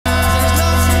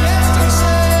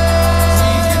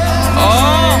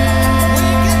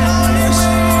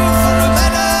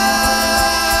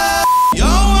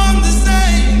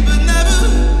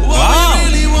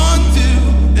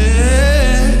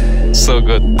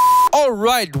All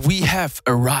right, we have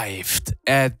arrived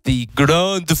at the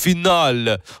grand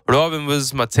finale. Robin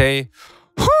vs. Matej.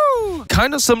 Whew!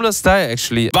 Kind of similar style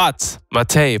actually, but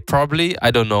Matej probably,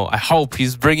 I don't know, I hope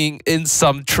he's bringing in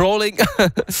some trolling,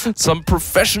 some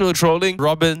professional trolling.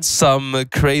 Robin, some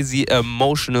crazy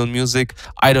emotional music.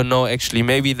 I don't know actually,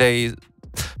 maybe they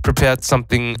prepared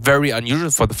something very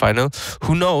unusual for the final.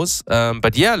 Who knows?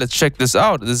 But yeah, let's check this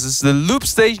out. This is the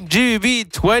LOOPSTATION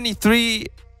GBB 23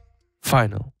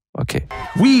 final. Okay.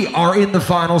 We are in the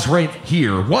finals right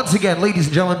here. Once again, ladies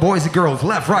and gentlemen, boys and girls,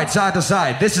 left, right, side to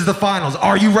side. This is the finals.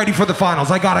 Are you ready for the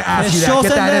finals? I gotta ask you that.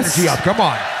 Get that energy up. Come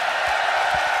on.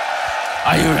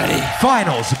 Are you ready?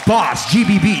 Finals, Boss,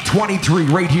 GBB 23,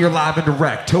 right here, live and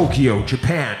direct. Tokyo,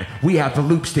 Japan. We have the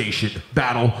LOOPSTATION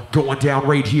battle going down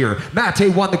right here.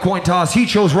 Matej won the coin toss. He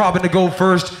chose Robin to go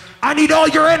first. I need all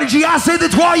your energy. I say the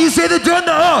trois, you say the deux.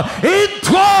 In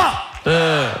trois!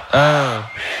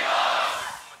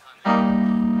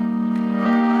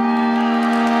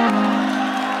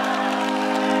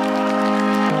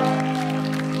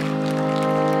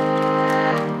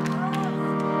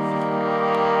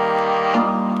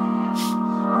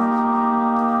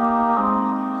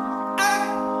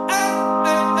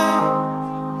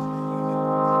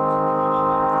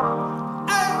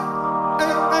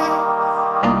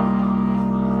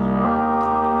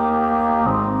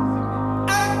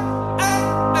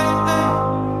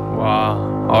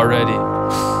 Already.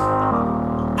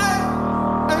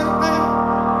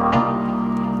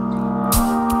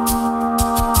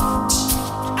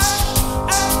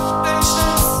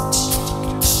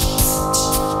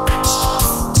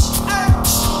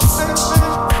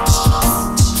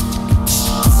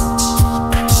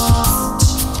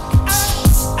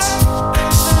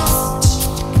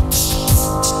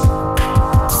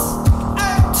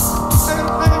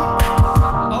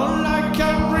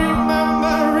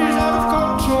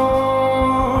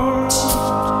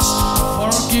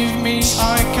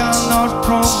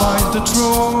 The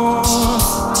truth.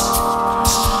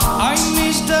 I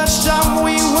miss that time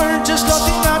we were just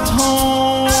nothing at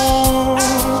home.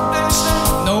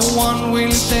 No one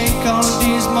will take all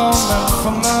these moments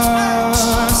from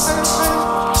us.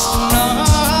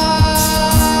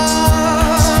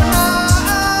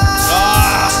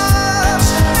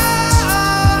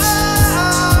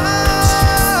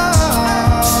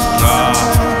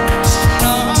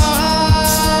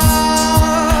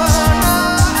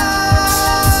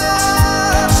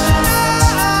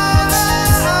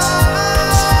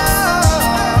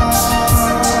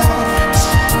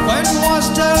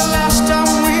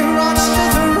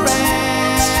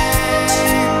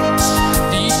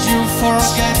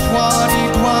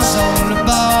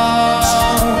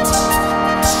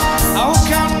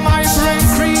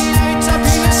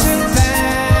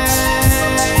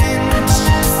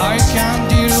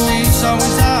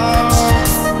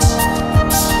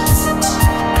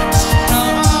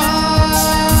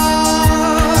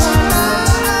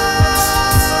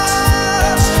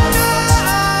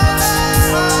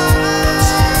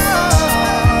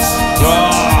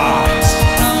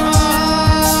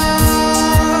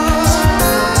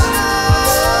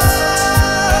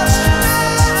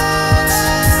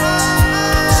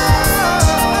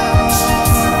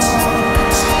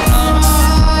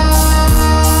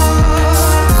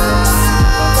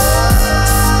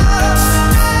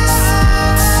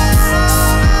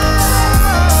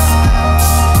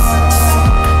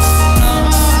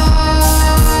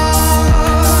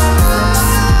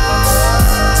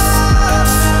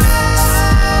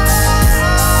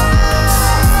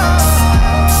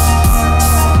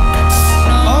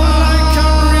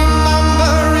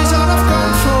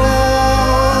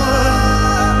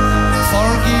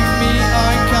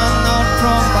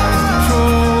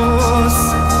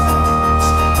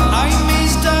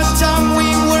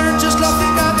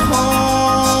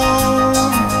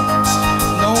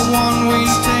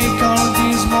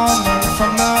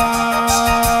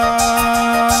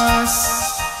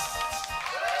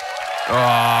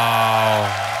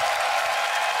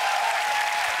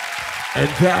 And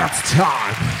that's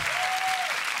time.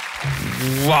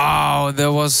 Wow,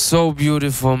 that was so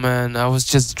beautiful, man. I was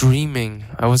just dreaming.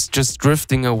 I was just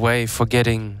drifting away,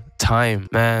 forgetting time.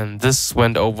 Man, this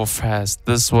went over fast.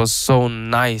 This was so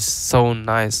nice, so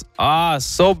nice. Ah,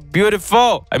 so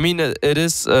beautiful. I mean, it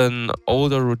is an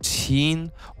older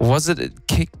routine. Was it a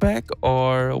kickback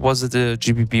or was it a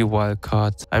GBB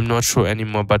wildcard? I'm not sure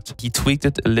anymore, but he tweaked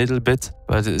it a little bit.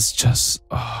 But it's just,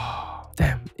 oh,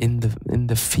 damn, in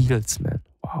the fields, man.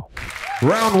 Wow.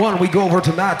 Round one, we go over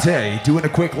to Matej, doing a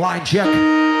quick line check.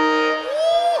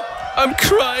 I'm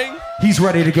crying. He's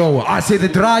ready to go. I say the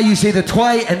dry, you say the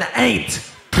twy, and the ain't.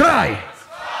 Try.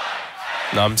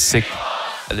 Now I'm sick.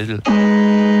 A little.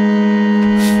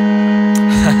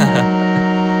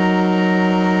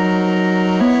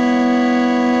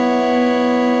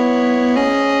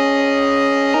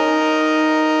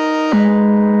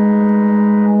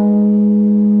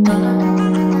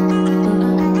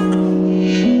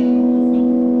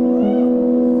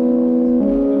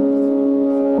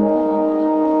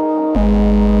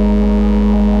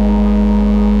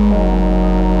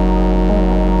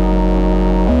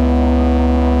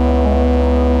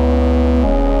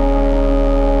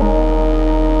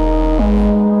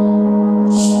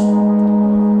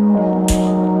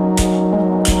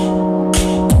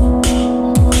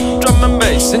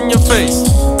 In your face.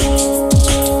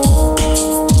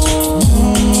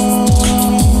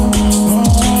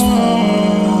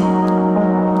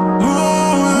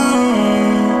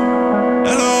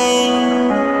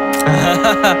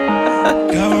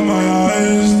 Cover my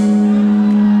eyes,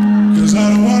 'cause I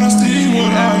don't wanna see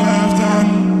what I have done.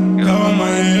 Cover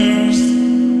my ears,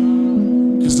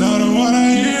 'cause I don't wanna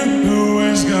hear who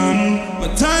is gone. My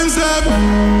time's up,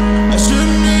 I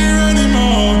shouldn't be here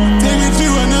anymore. Take me to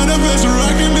another place where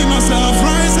I can be myself.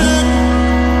 Rise up,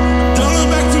 don't look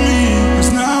back to me,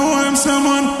 'cause now I'm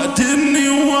someone I didn't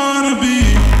even wanna be.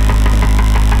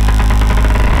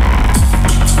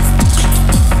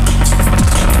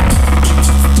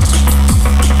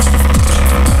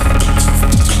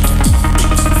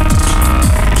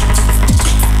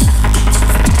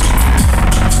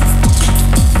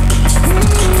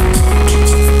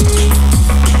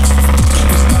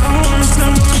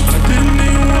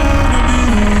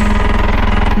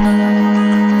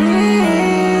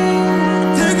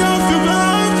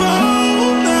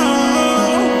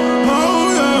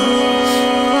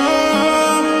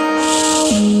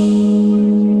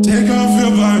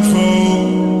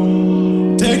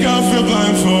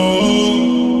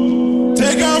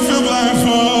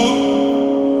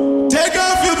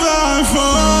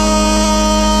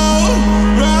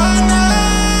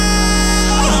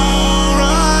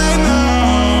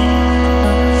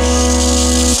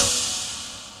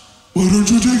 Why don't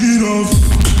you take it off?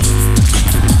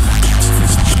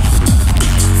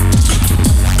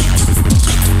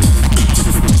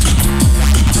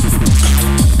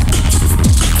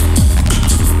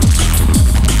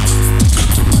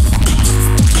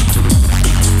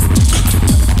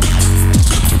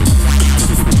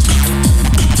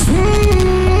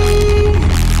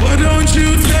 Why don't you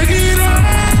take it off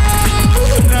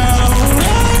now,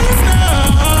 right now?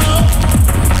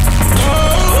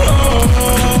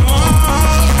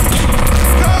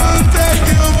 Can't take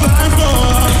you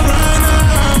blindfold right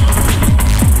now.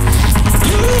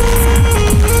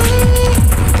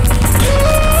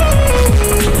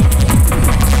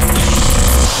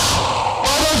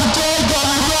 Why don't you take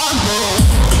that blindfold?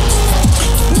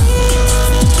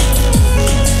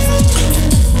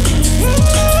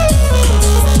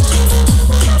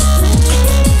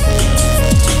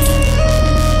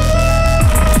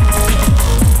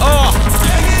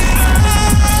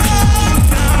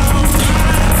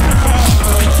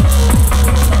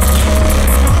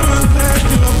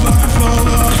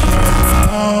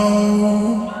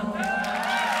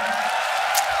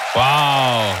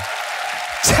 Wow.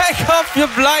 Take off your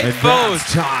And blindfold.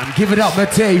 that's time. Give it up,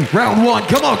 Matej. Round one.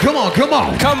 Come on, come on, come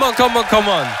on. Come on, come on, come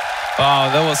on. Wow,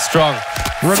 that was strong.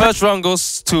 First round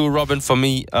goes to Robin for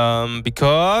me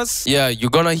because, yeah,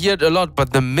 you're gonna hear it a lot,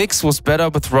 but the mix was better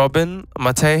with Robin.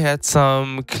 Matej had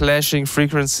some clashing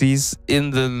frequencies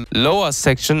in the lower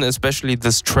section, especially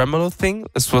this tremolo thing.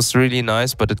 This was really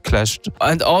nice, but it clashed.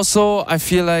 And also, I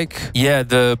feel like, yeah,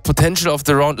 the potential of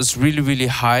the round is really, really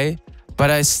high. But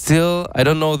I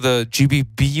don't know the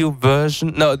GBB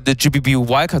version. No, the GBB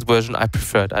wildcard version I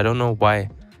preferred. I don't know why.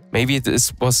 Maybe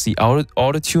was the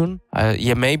auto-tune?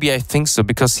 Yeah, maybe I think so,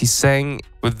 because he sang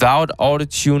without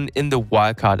auto-tune in the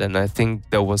wildcard, and I think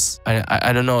there was,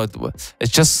 I don't know, it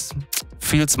just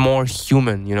feels more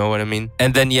human, you know what I mean?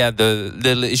 And then, yeah, the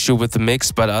little issue with the mix,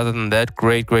 but other than that,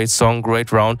 great song,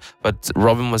 great round. But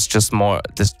Robin was just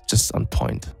just on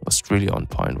point. Was really on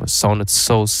point. Was sounded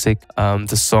so sick.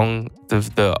 The song,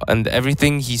 and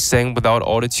everything he sang without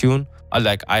auto-tune.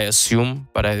 I assume,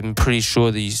 but I'm pretty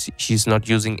sure that he's not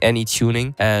using any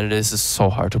tuning, and this is so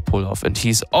hard to pull off. And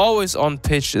he's always on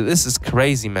pitch. This is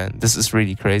crazy, man. This is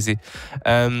really crazy.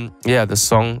 Yeah, the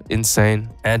song, insane.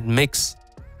 And mix.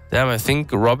 Damn, I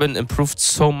think Robin improved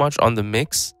so much on the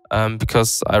mix,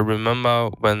 because I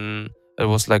remember when it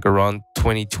was like around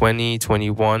 2020,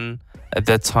 21, at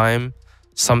that time,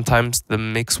 sometimes the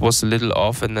mix was a little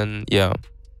off, and then, yeah,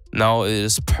 now it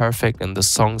is perfect and the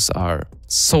songs are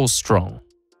so strong.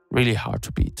 Really hard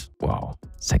to beat. Wow.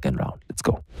 Second round. Let's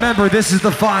Let's go. Remember, this is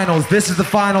the finals. This is the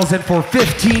finals, and for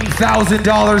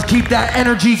 $15,000, keep that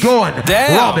energy going.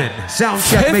 Damn. Robin, sound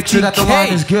check, make sure that the 50K.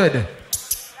 line is good.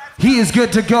 He is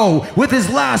good to go with his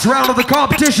last round of the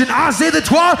competition. I say the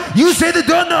trois, you say the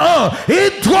deux,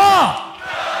 in trois.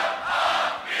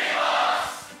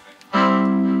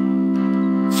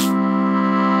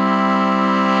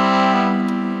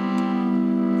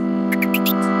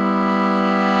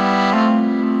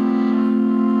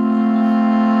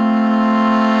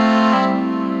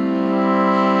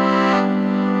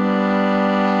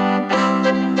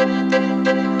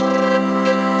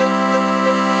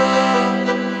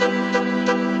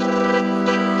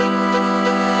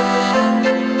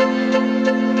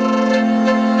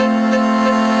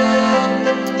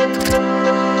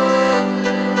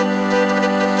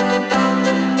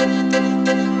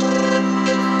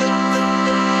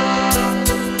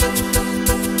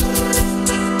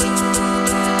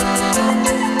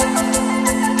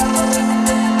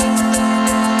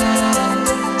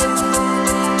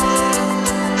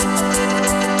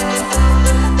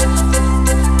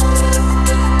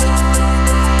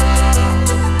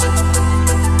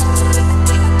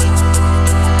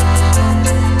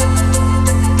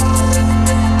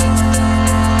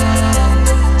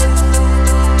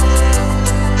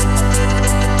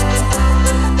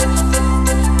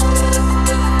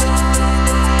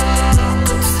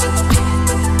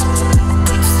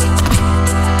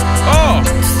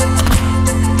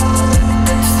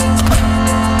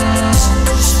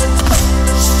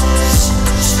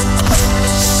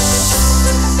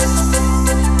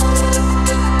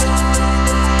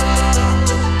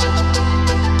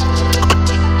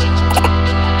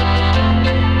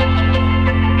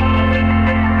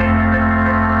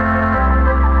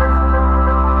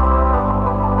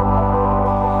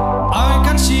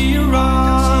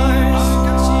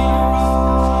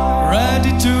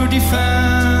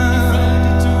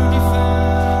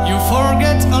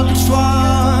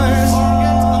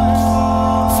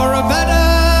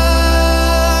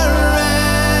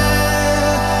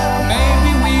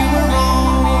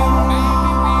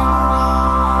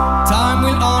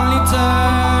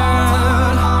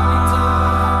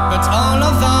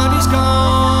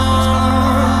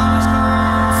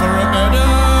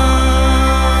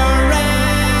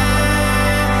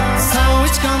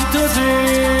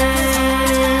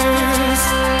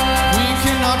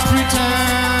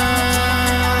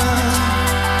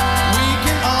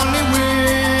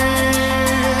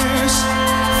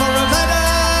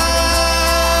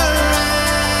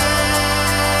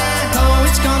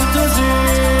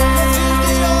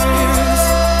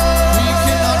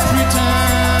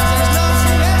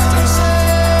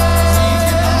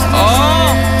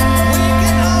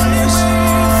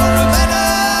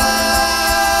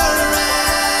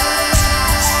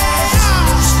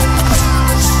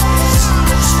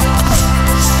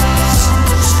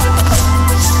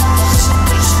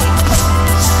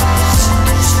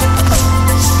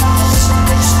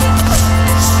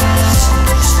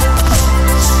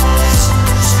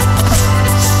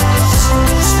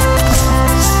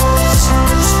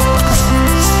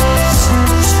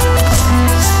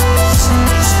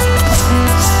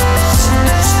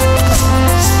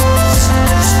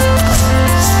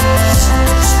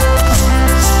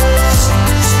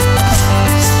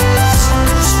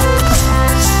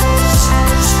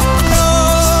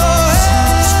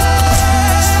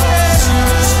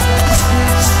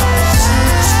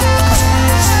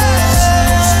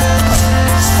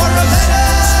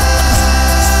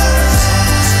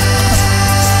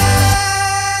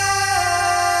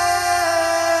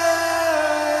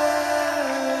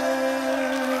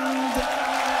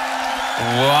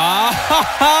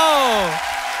 Wow!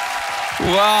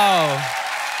 Wow!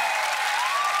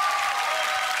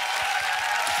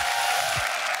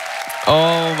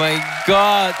 Oh my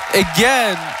God!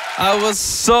 Again!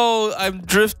 I'm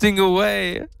drifting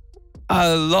away.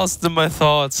 I lost in my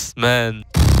thoughts, man.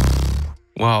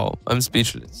 Wow, I'm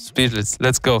speechless. Speechless.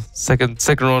 Let's go. Second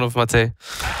round of Matej.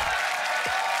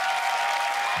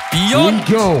 Beyond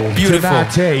we go beautiful. To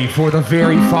Matej for the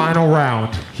very final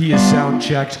round. He is sound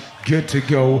checked, good to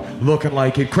go, looking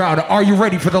like it. Crowd, are you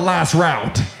ready for the last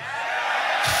round?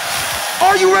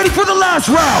 Are you ready for the last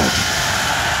round?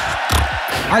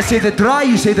 I say the drei,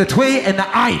 you say the twee, and the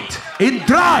eint. In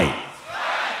drei.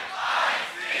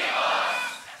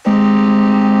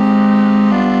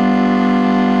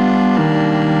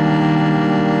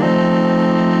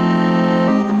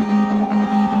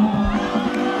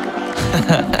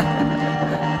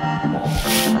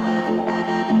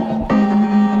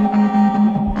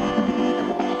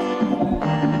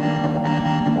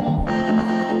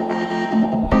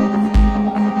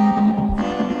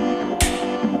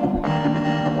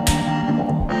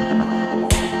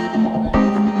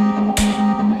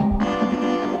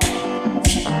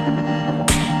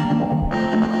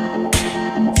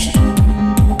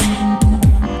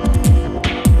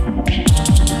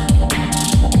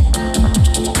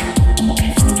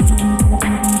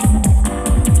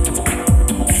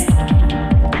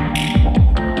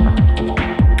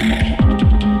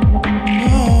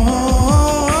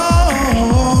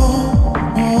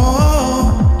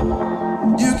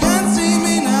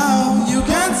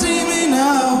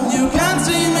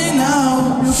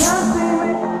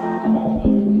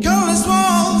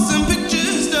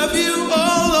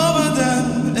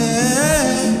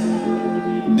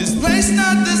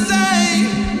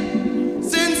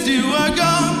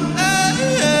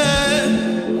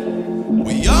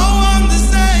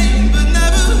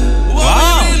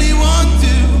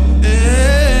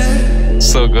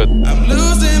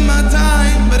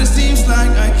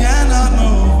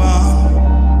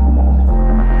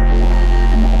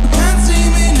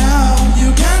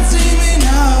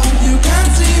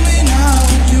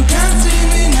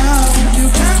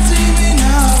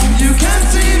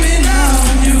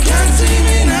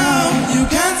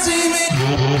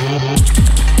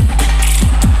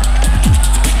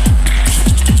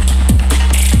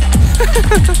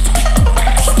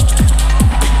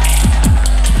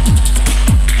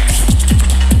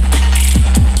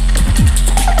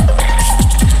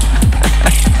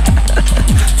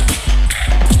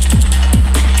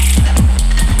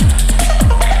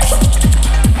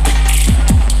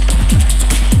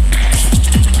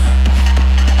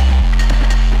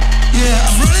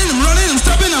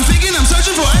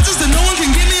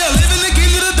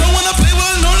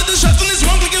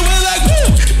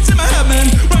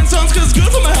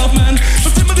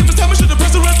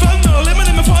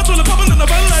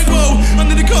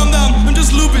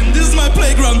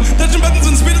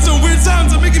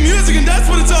 and that's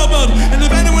what it's all about. And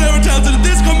if anyone ever tells you that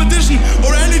this competition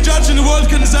or any judge in the world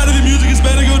can decide if your music is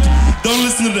better good, don't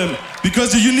listen to them.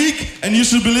 Because you're unique and you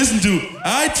should be listened to.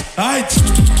 Aight? Aight.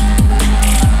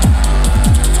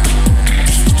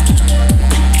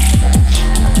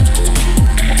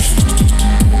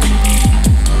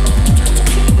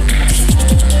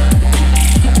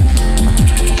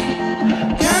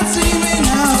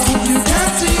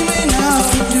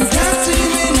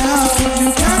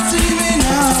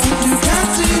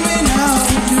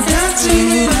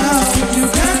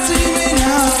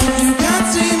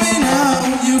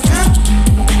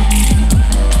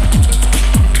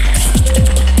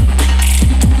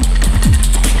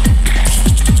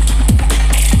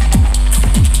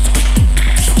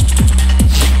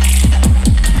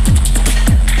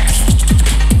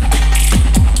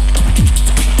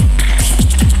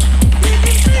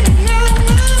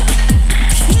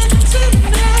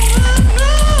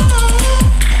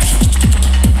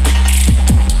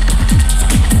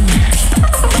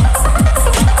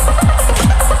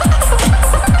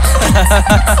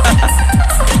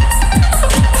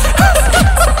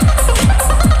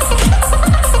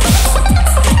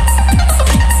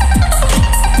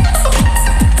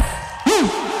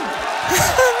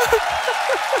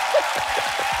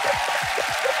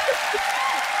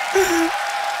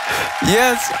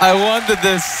 Yes, I wanted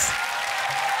this.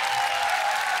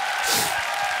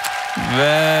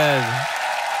 Man.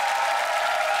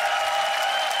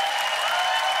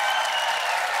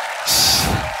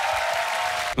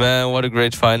 Man, what a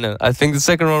great final. I think the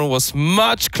second round was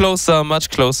much closer, much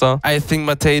closer. I think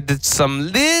Matej did some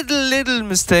little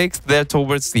mistakes there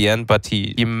towards the end, but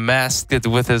he masked it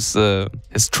with his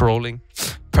trolling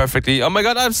perfectly. Oh my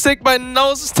god, I'm sick, my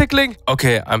nose is tickling.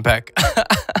 Okay, I'm back.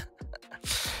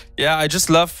 Yeah, I just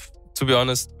love, to be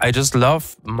honest, I just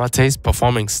love Matej's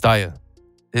performing style.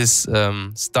 His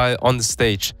style on the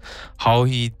stage, how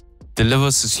he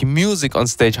delivers his music on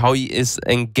stage, how he is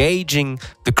engaging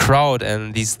the crowd,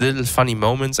 and these little funny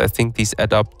moments. I think these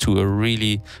add up to a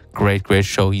really great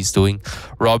show he's doing.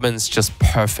 Robin's just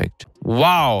perfect.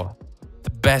 Wow, the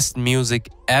best music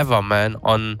ever, man.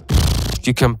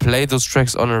 You can play those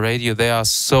tracks on a radio. They are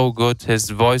so good. His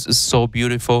voice is so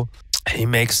beautiful. He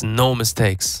makes no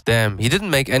mistakes. Damn, he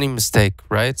didn't make any mistake,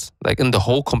 right? Like in the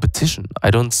whole competition. I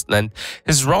don't stand.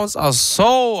 His rounds are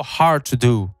so hard to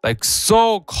do. Like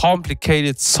so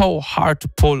complicated, so hard to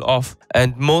pull off.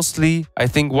 And mostly, I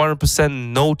think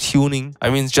 100% no tuning. I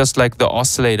mean, it's just like the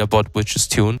oscillator bot, which is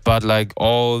tuned. But like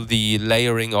all the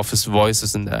layering of his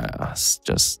voices in there, it's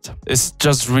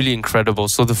just really incredible.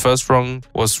 So the first round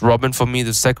was Robin for me.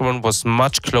 The second one was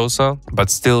much closer, but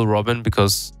still Robin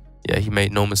because yeah, he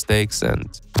made no mistakes. And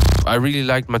I really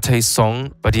liked Matej's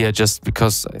song, but yeah, just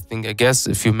because I guess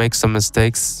if you make some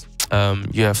mistakes,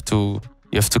 you have to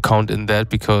count in that,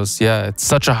 because yeah, it's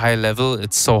such a high level.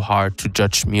 It's so hard to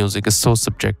judge music. It's so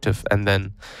subjective, and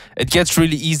then it gets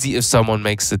really easy if someone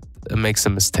makes a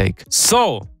mistake.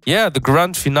 So yeah, the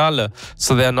grand finale.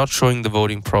 So they are not showing the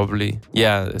voting probably.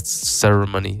 Yeah, it's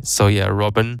ceremony. So yeah,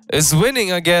 Robin is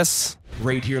winning, I guess.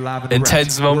 Right here live in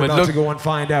Intense the moment. We're about to go and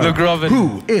find out Robin.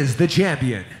 who is the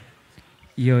champion.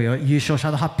 いよいよ優勝者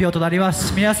の発表となりま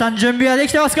す。皆さん準備はで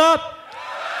きてますか？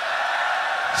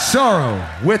 Sorrow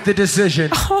with the decision.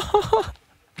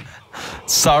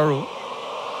 Sorrow.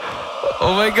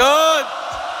 Oh my god.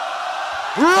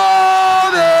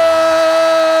 Robin!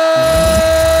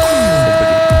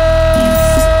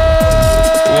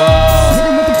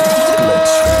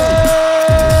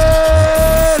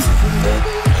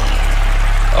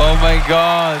 Oh my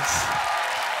god.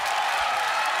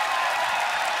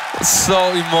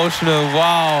 So emotional.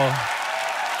 Wow.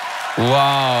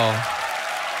 Wow.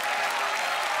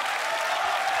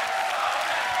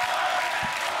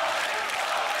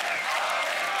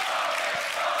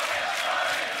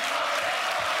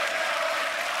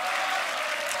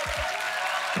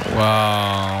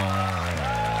 Wow.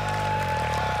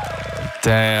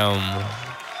 Damn.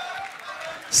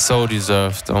 So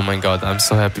deserved. Oh my god, I'm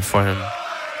so happy for him.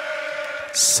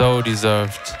 So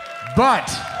deserved.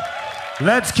 But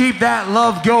let's keep that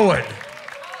love going.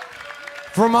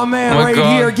 For my man right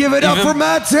god. here, give it up for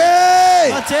Matej!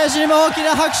 マテージにも大き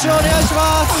な拍手をお願いし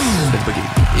ます。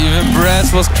 Even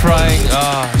Brass was crying.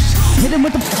 Ah. Hit him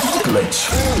with the glitch.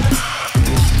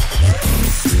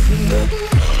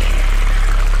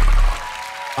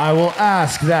 I will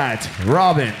ask that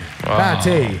Robin,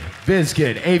 Matej,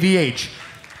 Biscuit, AVH,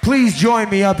 please join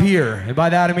me up here. And by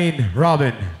that I mean,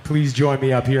 Robin, please join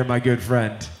me up here, my good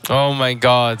friend. Oh my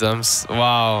god,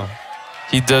 wow.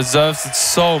 He deserves it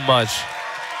so much.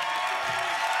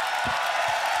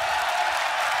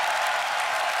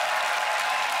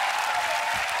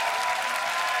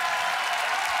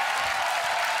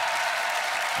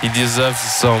 He deserves it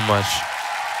so much.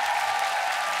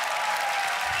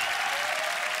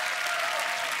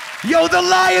 Yo, the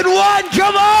Lion won!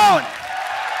 Come on!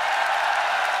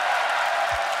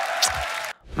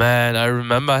 Man, I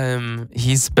remember him.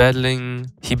 He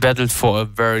battled for a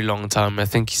very long time. I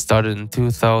think he started in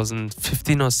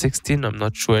 2015 or 16. I'm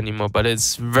not sure anymore, but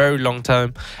it's a very long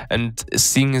time. And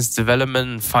seeing his development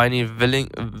and finally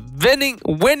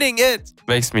winning it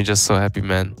makes me just so happy,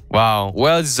 man. Wow.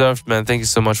 Well deserved, man. Thank you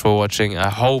so much for watching.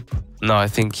 I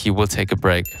think he will take a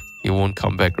break. He won't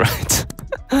come back, right?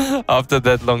 After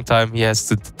that long time, he has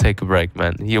to take a break,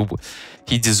 man.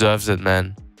 He deserves it,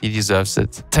 man. He deserves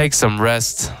it. Take some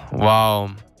rest.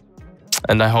 Wow.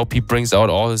 And I hope he brings out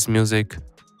all his music.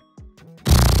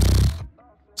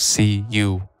 See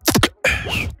you.